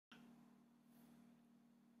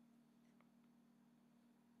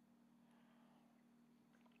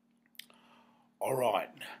Alright,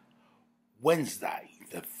 Wednesday,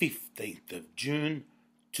 the 15th of June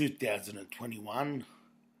 2021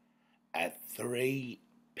 at 3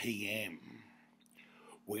 p.m.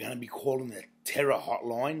 We're going to be calling the Terror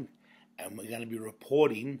Hotline and we're going to be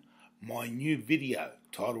reporting my new video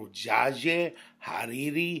titled Jaje,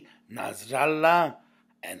 Hariri, Nasrallah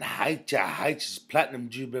and HH's Platinum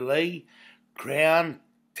Jubilee Crown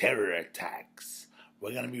Terror Attacks.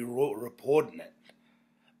 We're going to be reporting it.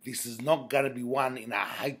 This is not going to be one in a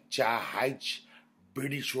HRH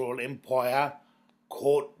British Royal Empire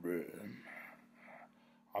courtroom.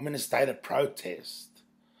 I'm in a state of protest.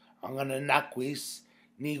 I'm going to knuckles,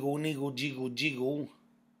 niggle, niggle, jiggle, jiggle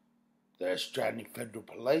the Australian Federal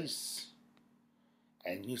Police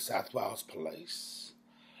and New South Wales Police.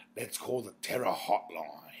 Let's call the Terror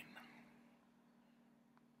Hotline.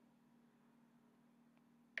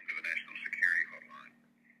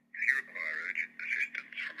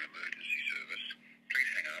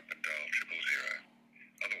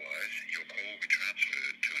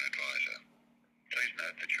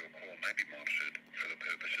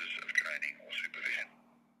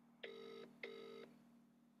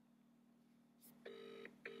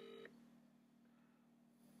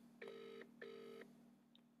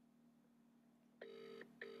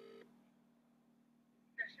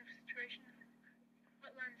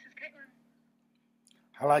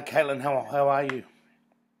 Hello, Caitlin. How are you? Good,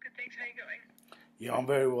 thanks. How are you going? Yeah, I'm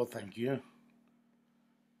very well, thank you. What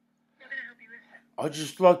can I help you with? I'd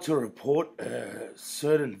just like to report a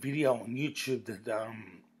certain video on YouTube that I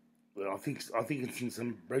think it's in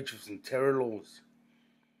some breach of some terror laws.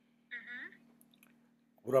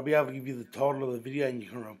 Would I be able to give you the title of the video and you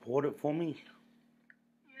can report it for me?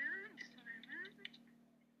 Yeah, just a moment.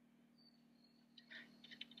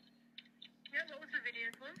 Yeah, what was the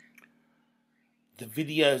video called? The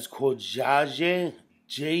video is called Jaje,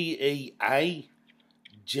 G-E-A,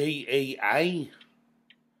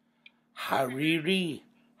 Hariri,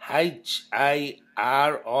 H-A-R-I-R-I,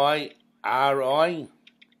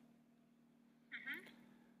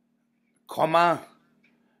 comma,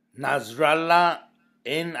 Nasrallah,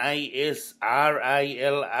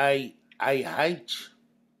 N-A-S-R-A-L-A-A-H,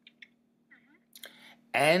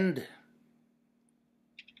 and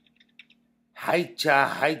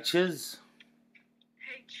HRH's,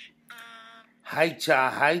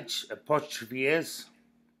 HRH apostrophe S,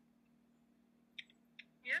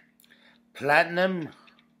 yeah, Platinum,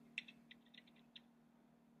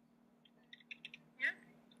 yeah,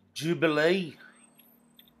 Jubilee,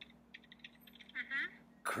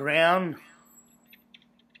 Crown,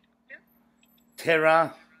 yeah,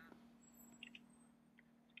 Terror,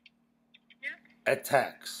 yeah.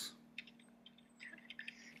 Attacks.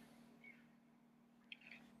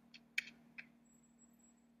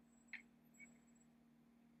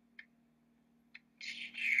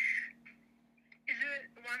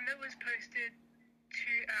 One that was posted 2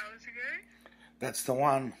 hours ago. That's the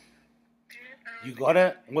one. You got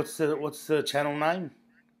it? What's the channel name?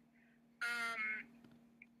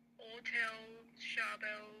 Ortel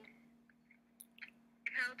Charbel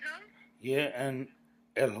Cowtown. Yeah, and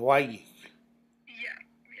El Hawaii. Yeah.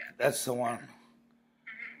 That's the one.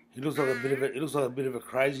 He looks like a bit of a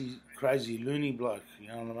crazy loony bloke. You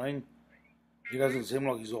know what I mean? He doesn't seem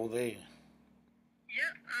like he's all there. Yeah.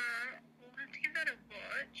 We'll have to give that a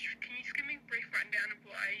watch. Can you just give me a brief rundown of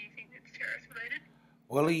why you think it's terrorist related?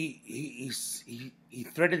 Well, he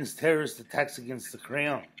threatens terrorist attacks against the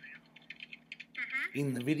Crown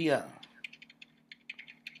in the video.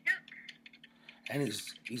 Yeah. And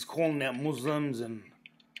he's calling out Muslims and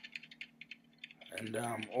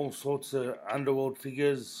all sorts of underworld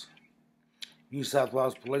figures, New South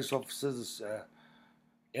Wales police officers,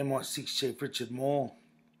 MI6 Chief Richard Moore.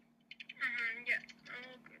 Yeah.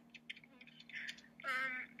 Oh, good.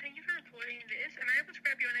 Thank you for reporting this. Am I able to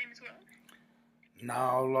grab your name as well? No,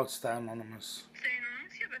 I'd like to stay anonymous. Stay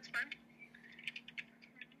anonymous? Yeah, that's fine.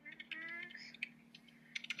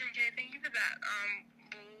 Okay, thank you for that.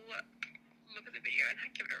 We'll look at the video and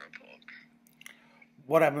give it a report.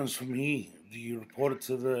 What happens from here? Do you report it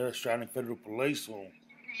to the Australian Federal Police or? Yeah,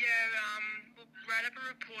 we'll write up a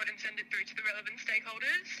report and send it through to the relevant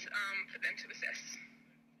stakeholders for them to assess.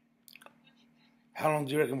 How long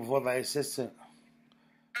do you reckon before they assess it?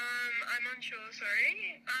 I'm unsure,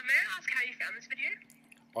 sorry. May I ask how you found this video?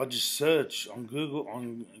 I just search on Google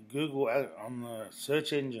on the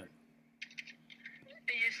search engine.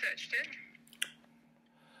 You searched it?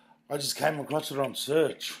 I just came across it on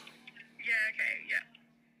search. Yeah, okay, yeah.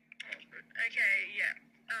 Oh, good. Okay, yeah.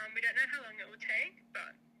 We don't know how long it will take,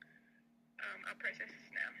 but I'll process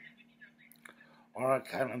this now. All right,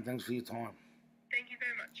 Caitlin, thanks for your time. Thank you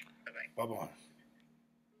very much. Bye-bye. Bye-bye.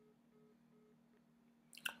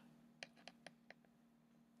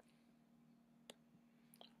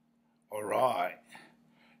 Alright,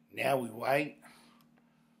 now we wait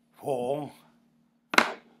for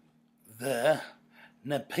the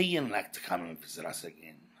Nepean Lac to come and visit us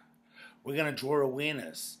again. We're going to draw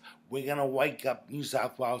awareness. We're going to wake up New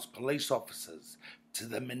South Wales police officers to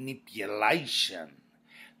the manipulation.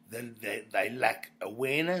 They lack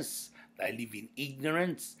awareness, they live in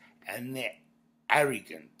ignorance, and they're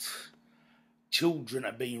arrogant. Children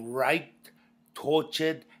are being raped,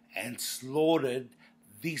 tortured, and slaughtered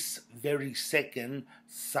this very second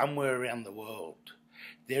somewhere around the world.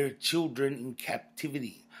 There are children in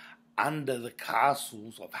captivity under the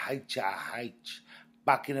castles of HRH,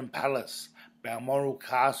 Buckingham Palace, Balmoral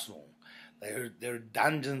Castle. There are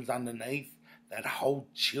dungeons underneath that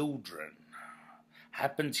hold children.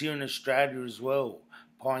 Happens here in Australia as well,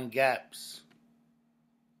 Pine Gaps.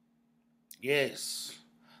 Yes,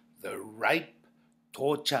 the rape,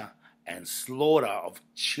 torture and slaughter of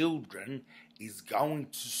children is going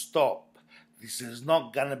to stop. This is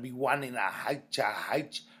not going to be won in a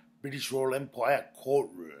HRH, British Royal Empire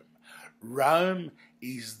courtroom. Rome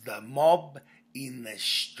is the mob in the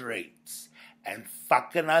streets. And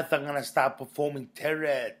fucking oath I'm going to start performing terror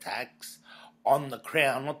attacks on the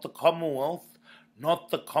Crown, not the Commonwealth,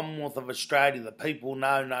 not the Commonwealth of Australia, the people,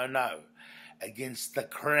 no, against the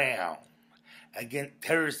Crown. Against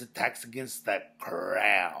terrorist attacks against the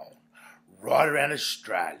Crown, right around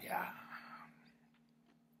Australia.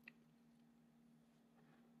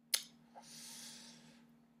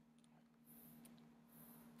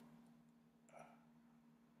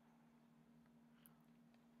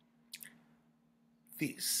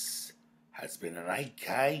 This has been an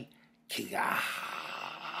AK King Arts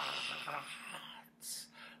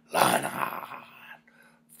Lionheart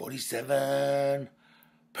 47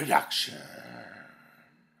 production.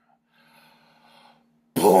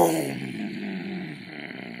 Boom!